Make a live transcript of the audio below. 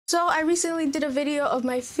So I recently did a video of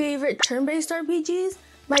my favorite turn-based RPGs,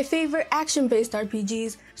 my favorite action-based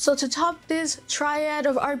RPGs. So to top this triad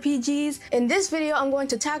of RPGs, in this video I'm going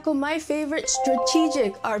to tackle my favorite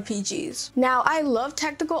strategic RPGs. Now I love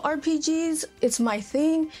tactical RPGs, it's my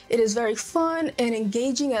thing, it is very fun and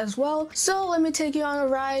engaging as well. So let me take you on a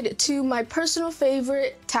ride to my personal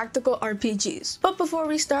favorite tactical RPGs. But before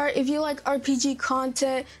we start, if you like RPG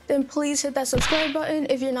content, then please hit that subscribe button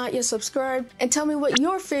if you're not yet subscribed, and tell me what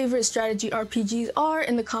your favorite strategy RPGs are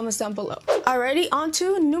in the comments down below. Alrighty, on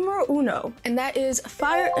to numero uno, and that is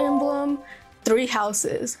Fire Emblem Three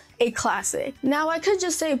Houses, a classic. Now I could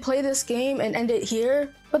just say play this game and end it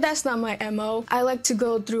here, but that's not my MO. I like to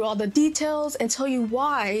go through all the details and tell you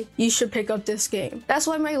why you should pick up this game. That's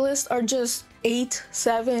why my lists are just 8,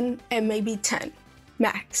 7, and maybe 10.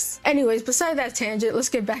 Max. Anyways, beside that tangent, let's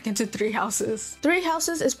get back into Three Houses. Three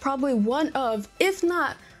Houses is probably one of, if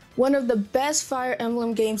not one of the best Fire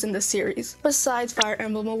Emblem games in the series, besides Fire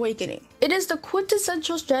Emblem Awakening. It is the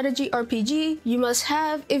quintessential strategy RPG you must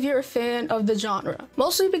have if you're a fan of the genre,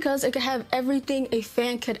 mostly because it can have everything a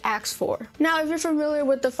fan could ask for. Now, if you're familiar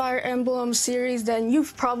with the Fire Emblem series, then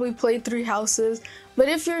you've probably played Three Houses, but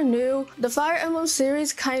if you're new, the Fire Emblem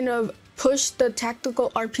series kind of pushed the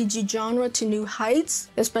tactical RPG genre to new heights,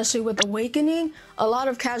 especially with Awakening. A lot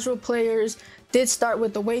of casual players did start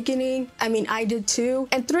with Awakening. I mean, I did too.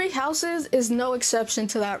 And Three Houses is no exception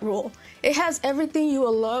to that rule. It has everything you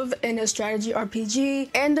will love in a strategy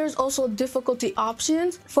RPG, and there's also difficulty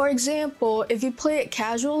options. For example, if you play it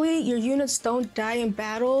casually, your units don't die in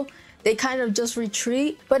battle, they kind of just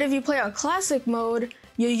retreat. But if you play on classic mode,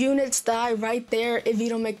 your units die right there if you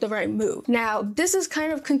don't make the right move. Now, this is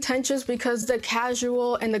kind of contentious because the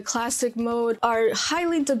casual and the classic mode are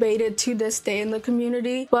highly debated to this day in the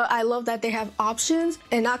community, but I love that they have options,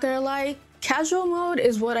 and not gonna lie, casual mode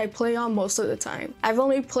is what I play on most of the time. I've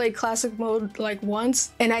only played classic mode like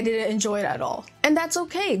once, and I didn't enjoy it at all. And that's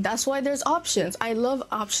okay, that's why there's options. I love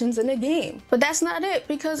options in a game. But that's not it,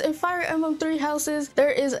 because in Fire Emblem Three Houses, there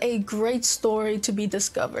is a great story to be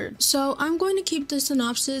discovered. So I'm going to keep the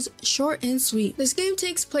synopsis short and sweet. This game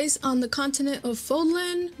takes place on the continent of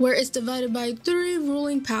Fodlan, where it's divided by 3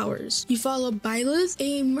 ruling powers. You follow Byleth,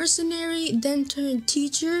 a mercenary then turned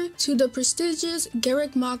teacher, to the prestigious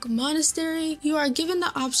Garrick Mach Monastery. You are given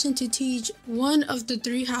the option to teach one of the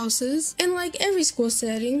 3 houses, and like every school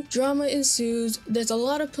setting, drama ensues. There's a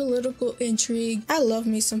lot of political intrigue. I love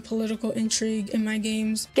me some political intrigue in my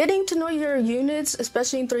games. Getting to know your units,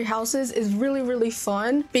 especially in Three Houses, is really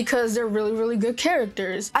fun because they're really good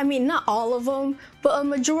characters. I mean, not all of them, but a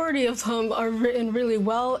majority of them are written really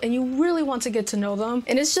well, and you really want to get to know them,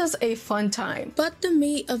 and it's just a fun time. But the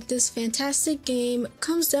meat of this fantastic game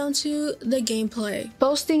comes down to the gameplay.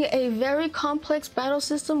 Boasting a very complex battle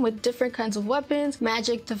system with different kinds of weapons,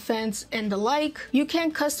 magic, defense, and the like, you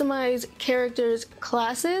can customize characters'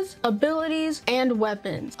 classes, abilities, and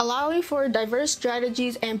weapons, allowing for diverse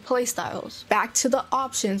strategies and playstyles. Back to the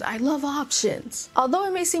options. I love options. Although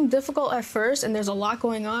it may seem difficult at first and there's a lot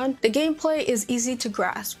going on, the gameplay is easy to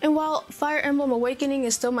grasp. And while Fire Emblem Awakening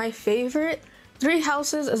is still my favorite, Three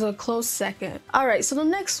Houses is a close second. Alright, so the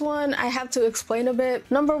next one I have to explain a bit.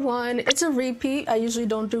 Number 1, it's a repeat. I usually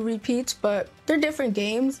don't do repeats, but they're different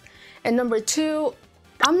games. And number 2,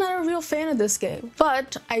 I'm not a real fan of this game,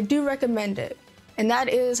 but I do recommend it. And that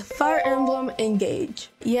is Fire Emblem Engage.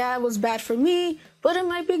 Yeah, it was bad for me, but it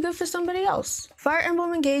might be good for somebody else. Fire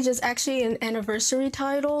Emblem Engage is actually an anniversary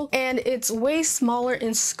title, and it's way smaller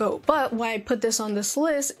in scope. But why I put this on this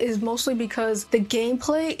list is mostly because the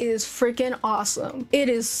gameplay is freaking awesome. It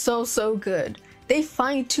is so good. They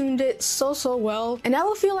fine-tuned it so well, and I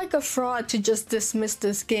would feel like a fraud to just dismiss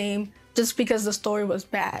this game just because the story was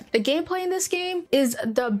bad. The gameplay in this game is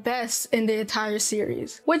the best in the entire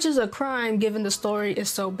series, which is a crime given the story is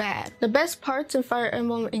so bad. The best parts in Fire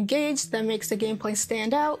Emblem Engage that makes the gameplay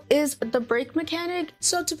stand out is the break mechanic.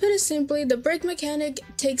 So to put it simply, the break mechanic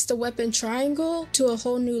takes the weapon triangle to a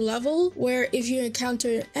whole new level, where if you encounter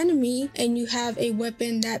an enemy and you have a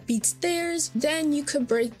weapon that beats theirs, then you could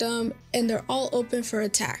break them and they're all open for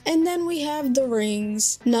attack. And then we have the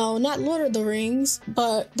rings. No, not Lord of the Rings,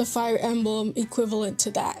 but the Fire Emblem equivalent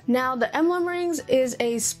to that. Now, the Emblem Rings is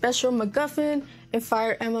a special MacGuffin and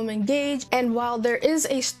Fire Emblem Engage, and while there is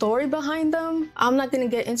a story behind them, I'm not going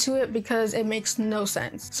to get into it because it makes no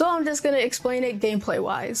sense. So I'm just going to explain it gameplay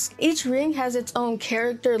wise. Each ring has its own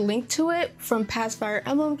character linked to it from past Fire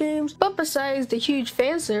Emblem games, but besides the huge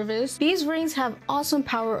fan service, these rings have awesome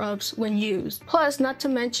power-ups when used, plus not to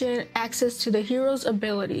mention access to the hero's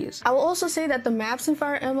abilities. I will also say that the maps in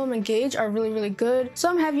Fire Emblem Engage are really good.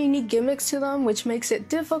 Some have unique gimmicks to them which makes it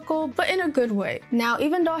difficult, but in a good way. Now,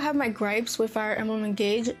 even though I have my gripes with Fire Emblem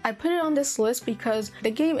Engage, I put it on this list because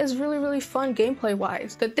the game is really fun gameplay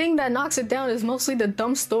wise. The thing that knocks it down is mostly the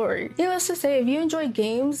dumb story. Needless to say, if you enjoy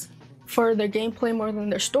games for their gameplay more than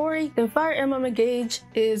their story, then Fire Emblem Engage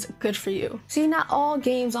is good for you. See, not all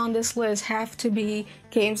games on this list have to be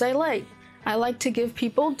games I like. I like to give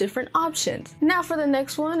people different options. Now for the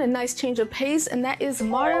next one, a nice change of pace, and that is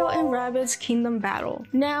Mario and Rabbids Kingdom Battle.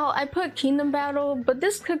 Now, I put Kingdom Battle, but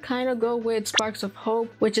this could kind of go with Sparks of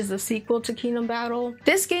Hope, which is a sequel to Kingdom Battle.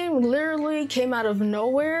 This game literally came out of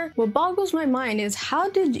nowhere. What boggles my mind is how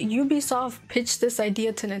did Ubisoft pitch this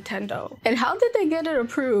idea to Nintendo? And how did they get it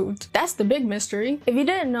approved? That's the big mystery. If you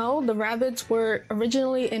didn't know, the Rabbids were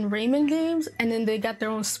originally in Rayman games, and then they got their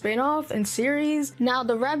own spin-off and series. Now,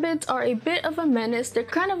 the Rabbids are a bit of a menace. They're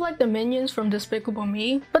kind of like the minions from Despicable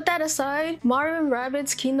Me. But that aside, Mario and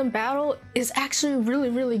Rabbids Kingdom Battle is actually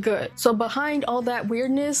really good. So behind all that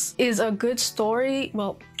weirdness is a good story.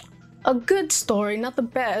 Well, a good story, not the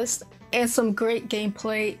best, and some great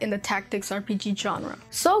gameplay in the tactics RPG genre.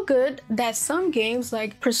 So good that some games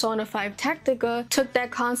like Persona 5 Tactica took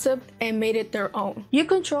that concept and made it their own. You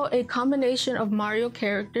control a combination of Mario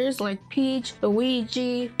characters like Peach,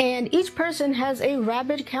 Luigi, and each person has a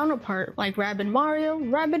Rabbid counterpart like Rabbid Mario,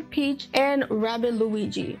 Rabbid Peach, and Rabbid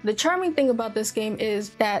Luigi. The charming thing about this game is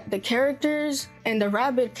that the characters and the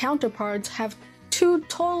Rabbid counterparts have two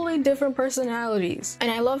totally different personalities.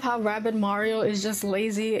 And I love how Rabbid Mario is just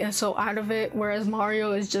lazy and so out of it, whereas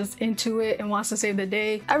Mario is just into it and wants to save the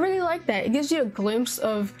day. I really like that. It gives you a glimpse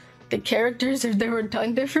of the characters if they were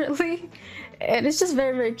done differently. And it's just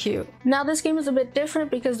very cute. Now this game is a bit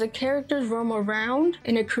different because the characters roam around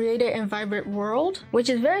in a created and vibrant world, which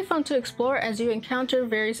is very fun to explore as you encounter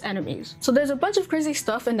various enemies. So there's a bunch of crazy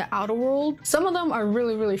stuff in the outer world. Some of them are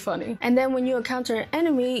really funny. And then when you encounter an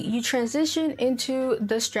enemy, you transition into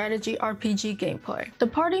the strategy RPG gameplay. The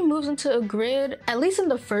party moves into a grid, at least in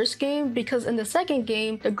the first game, because in the second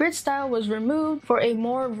game, the grid style was removed for a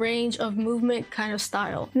more range of movement kind of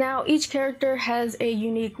style. Now each character has a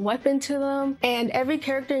unique weapon to them, and every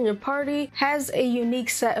character in your party has a unique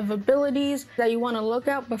set of abilities that you want to look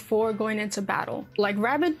at before going into battle. Like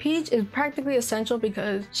Rabbid Peach is practically essential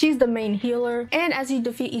because she's the main healer, and as you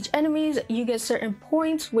defeat each enemies, you get certain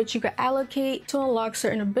points which you can allocate to unlock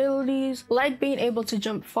certain abilities, like being able to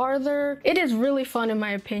jump farther. It is really fun in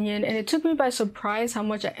my opinion, and it took me by surprise how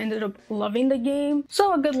much I ended up loving the game.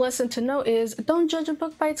 So a good lesson to know is don't judge a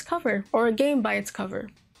book by its cover, or a game by its cover.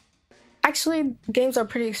 Actually, games are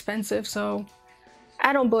pretty expensive, so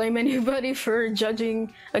I don't blame anybody for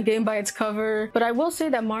judging a game by its cover. But I will say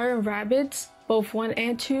that Mario and Rabbids, both 1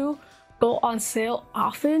 and 2, go on sale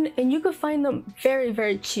often, and you can find them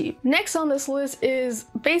very cheap. Next on this list is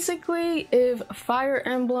basically if Fire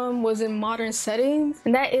Emblem was in modern settings,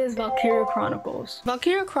 and that is Valkyria Chronicles.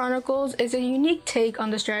 Valkyria Chronicles is a unique take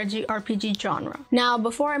on the strategy RPG genre. Now,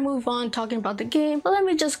 before I move on talking about the game, let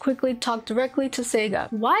me just quickly talk directly to Sega.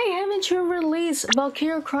 Why haven't you released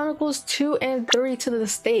Valkyria Chronicles 2 and 3 to the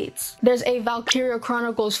States? There's a Valkyria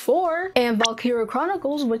Chronicles 4 and Valkyria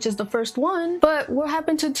Chronicles, which is the first one, but what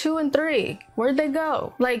happened to 2 and 3? Where'd they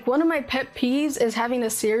go? Like, one of my pet peeves is having a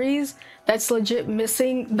series that's legit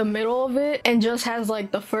missing the middle of it and just has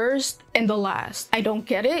like the first and the last. I don't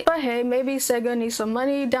get it, but hey, maybe Sega needs some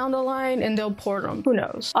money down the line and they'll port them. Who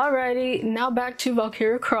knows? Alrighty, now back to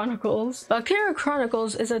Valkyria Chronicles. Valkyria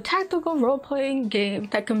Chronicles is a tactical role-playing game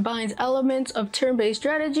that combines elements of turn-based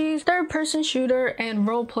strategies, third-person shooter, and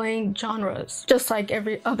role-playing genres. Just like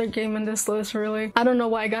every other game in this list, really. I don't know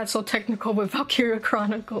why I got so technical with Valkyria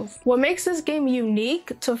Chronicles. What makes this game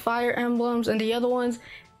unique to Fire Emblems and the other ones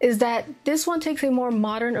is that this one takes a more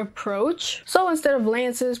modern approach. So instead of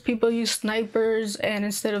lances, people use snipers, and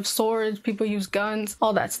instead of swords, people use guns,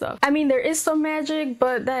 all that stuff. I mean, there is some magic,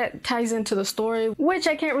 but that ties into the story, which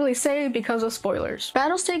I can't really say because of spoilers.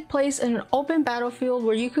 Battles take place in an open battlefield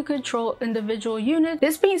where you could control individual units.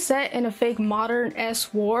 This being set in a fake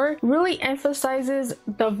modern-esque war really emphasizes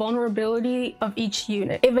the vulnerability of each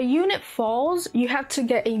unit. If a unit falls, you have to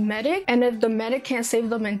get a medic, and if the medic can't save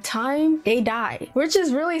them in time, they die, which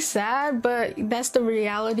is really really sad, but that's the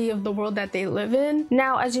reality of the world that they live in.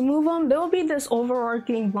 Now, as you move on, there will be this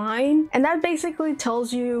overarching line, and that basically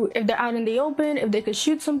tells you if they're out in the open, if they could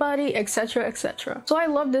shoot somebody, etc, etc. So I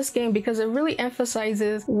love this game because it really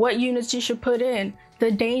emphasizes what units you should put in,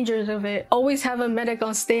 the dangers of it. Always have a medic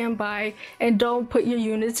on standby and don't put your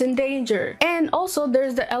units in danger. And also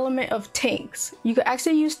there's the element of tanks. You could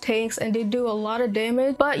actually use tanks and they do a lot of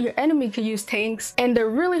damage, but your enemy could use tanks and they're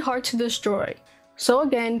really hard to destroy. So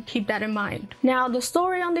again, keep that in mind. Now, the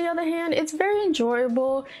story on the other hand, it's very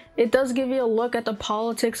enjoyable. It does give you a look at the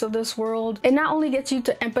politics of this world. It not only gets you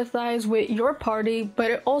to empathize with your party,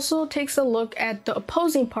 but it also takes a look at the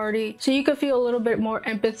opposing party so you can feel a little bit more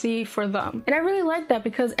empathy for them. And I really like that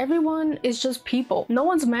because everyone is just people. No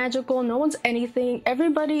one's magical, no one's anything.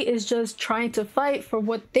 Everybody is just trying to fight for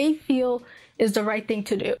what they feel is the right thing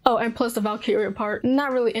to do. Oh, and plus the Valkyria part.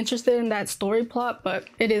 Not really interested in that story plot, but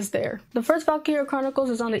it is there. The first Valkyria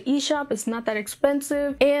Chronicles is on the eShop. It's not that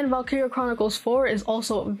expensive, and Valkyria Chronicles 4 is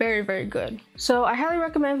also very, very good. So I highly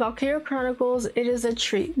recommend Valkyria Chronicles. It is a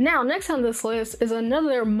treat. Now, next on this list is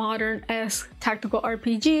another modern-esque tactical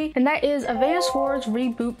RPG, and that is Advanced Wars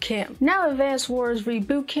Reboot Camp. Now, Advanced Wars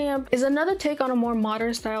Reboot Camp is another take on a more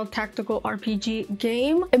modern-style tactical RPG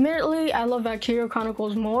game. Admittedly, I love Valkyria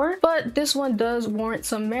Chronicles more, but this one does warrant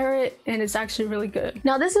some merit and it's actually really good.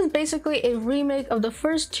 Now, this is basically a remake of the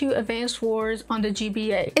first two Advanced Wars on the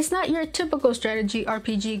GBA. It's not your typical strategy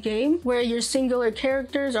RPG game where your singular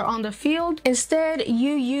characters are on the field. Instead,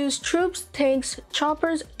 you use troops, tanks,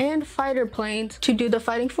 choppers, and fighter planes to do the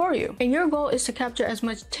fighting for you. And your goal is to capture as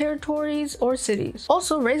much territories or cities.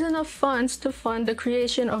 Also, raise enough funds to fund the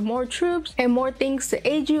creation of more troops and more things to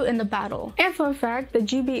aid you in the battle. And fun fact, the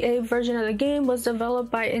GBA version of the game was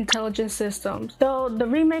developed by Intelligent Systems, though the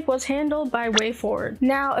remake was handled by WayForward.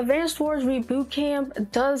 Now, Advanced Wars Reboot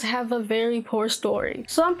Camp does have a very poor story.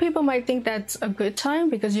 Some people might think that's a good time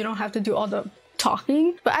because you don't have to do all the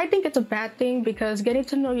talking, but I think it's a bad thing because getting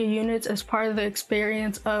to know your units is part of the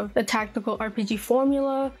experience of the tactical RPG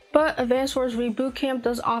formula. But Advanced Wars Reboot Camp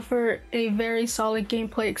does offer a very solid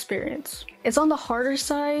gameplay experience. It's on the harder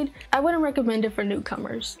side. I wouldn't recommend it for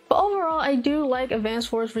newcomers. But overall, I do like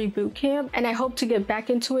Advanced Wars Reboot Camp and I hope to get back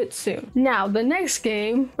into it soon. Now, the next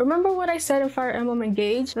game, remember what I said in Fire Emblem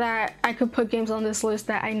Engage that I could put games on this list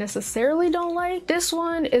that I necessarily don't like? This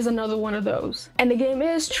one is another one of those. And the game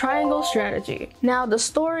is Triangle Strategy. Now, the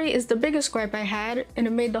story is the biggest gripe I had and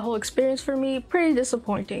it made the whole experience for me pretty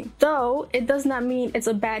disappointing. Though, it does not mean it's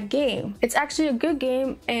a bad game. It's actually a good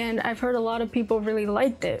game and I've heard a lot of people really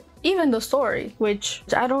liked it. Even the story, which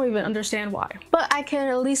I don't even understand why. But I can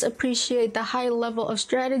at least appreciate the high level of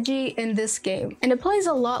strategy in this game. And it plays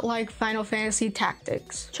a lot like Final Fantasy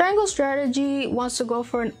Tactics. Triangle Strategy wants to go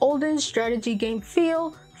for an olden strategy game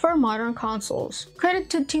feel for modern consoles. Credit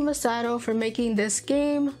to Team Masato for making this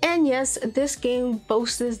game, and yes, this game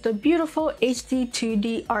boasts the beautiful HD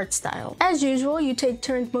 2D art style. As usual, you take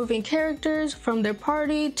turns moving characters from their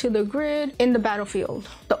party to the grid in the battlefield.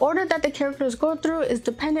 The order that the characters go through is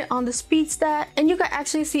dependent on the speed stat, and you can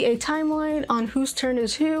actually see a timeline on whose turn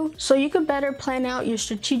is who, so you can better plan out your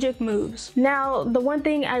strategic moves. Now, the one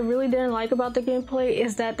thing I really didn't like about the gameplay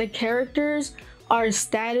is that the characters are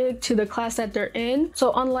static to the class that they're in.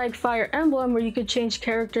 So unlike Fire Emblem where you could change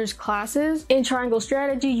characters' classes, in Triangle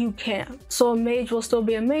Strategy you can't. So a mage will still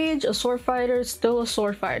be a mage, a sword fighter still a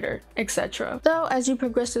sword fighter, etc. So as you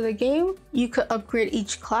progress through the game, you could upgrade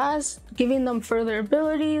each class, giving them further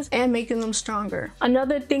abilities and making them stronger.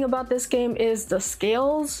 Another thing about this game is the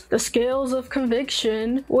scales of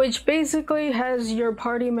conviction, which basically has your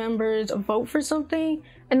party members vote for something,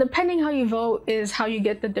 and depending how you vote is how you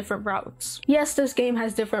get the different routes. Yes, this game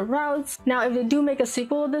has different routes. Now, if they do make a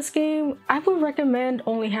sequel of this game, I would recommend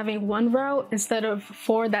only having one route instead of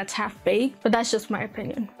 4 that's half-baked, but that's just my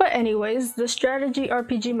opinion. But anyways, the strategy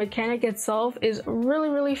RPG mechanic itself is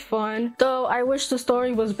really fun, though I wish the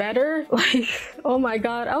story was better. Like, oh my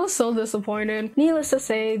god, I was so disappointed. Needless to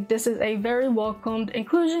say, this is a very welcomed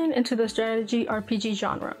inclusion into the strategy RPG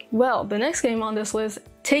genre. Well, the next game on this list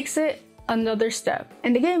takes it another step,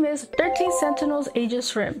 and the game is 13 Sentinels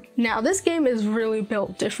Aegis Rim. Now, this game is really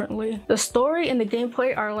built differently. The story and the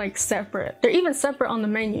gameplay are like separate. They're even separate on the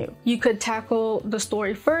menu. You could tackle the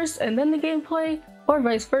story first and then the gameplay, or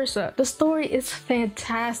vice versa. The story is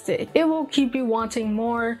fantastic. It will keep you wanting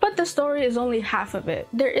more, but the story is only half of it.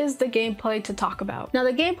 There is the gameplay to talk about. Now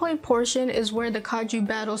the gameplay portion is where the kaiju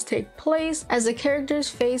battles take place as the characters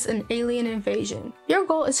face an alien invasion. Your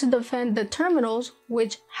goal is to defend the terminals,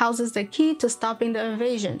 which houses the key to stopping the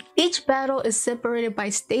invasion. Each battle is separated by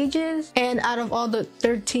stages, and out of all the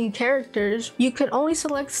 13 characters, you can only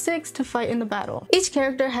select 6 to fight in the battle. Each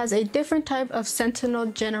character has a different type of sentinel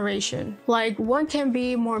generation. Like, one can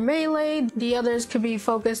be more melee, the others could be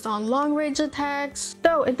focused on long range attacks.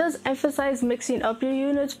 Though it does emphasize mixing up your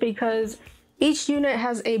units because each unit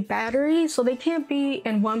has a battery, so they can't be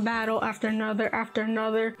in one battle after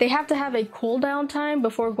another. They have to have a cooldown time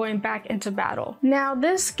before going back into battle. Now,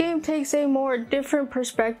 this game takes a more different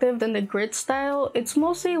perspective than the grid style. It's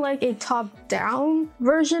mostly like a top-down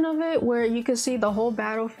version of it, where you can see the whole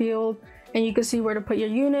battlefield and you can see where to put your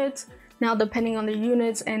units. Now, depending on the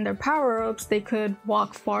units and their power-ups, they could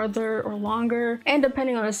walk farther or longer. And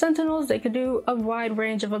depending on the Sentinels, they could do a wide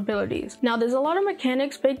range of abilities. Now, there's a lot of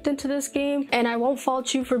mechanics baked into this game, and I won't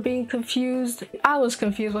fault you for being confused. I was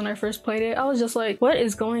confused when I first played it. I was just like, what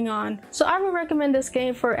is going on? So I would recommend this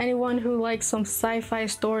game for anyone who likes some sci-fi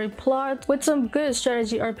story plot with some good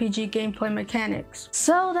strategy RPG gameplay mechanics.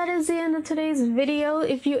 So that is the end of today's video.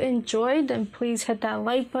 If you enjoyed, then please hit that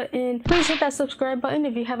like button. Please hit that subscribe button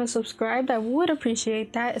if you haven't subscribed. I would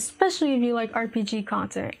appreciate that, especially if you like RPG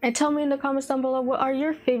content. And tell me in the comments down below, what are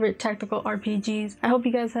your favorite tactical RPGs? I hope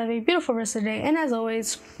you guys have a beautiful rest of the day, and as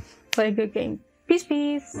always, play a good game. Peace,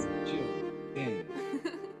 peace. Chill in.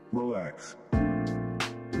 Relax.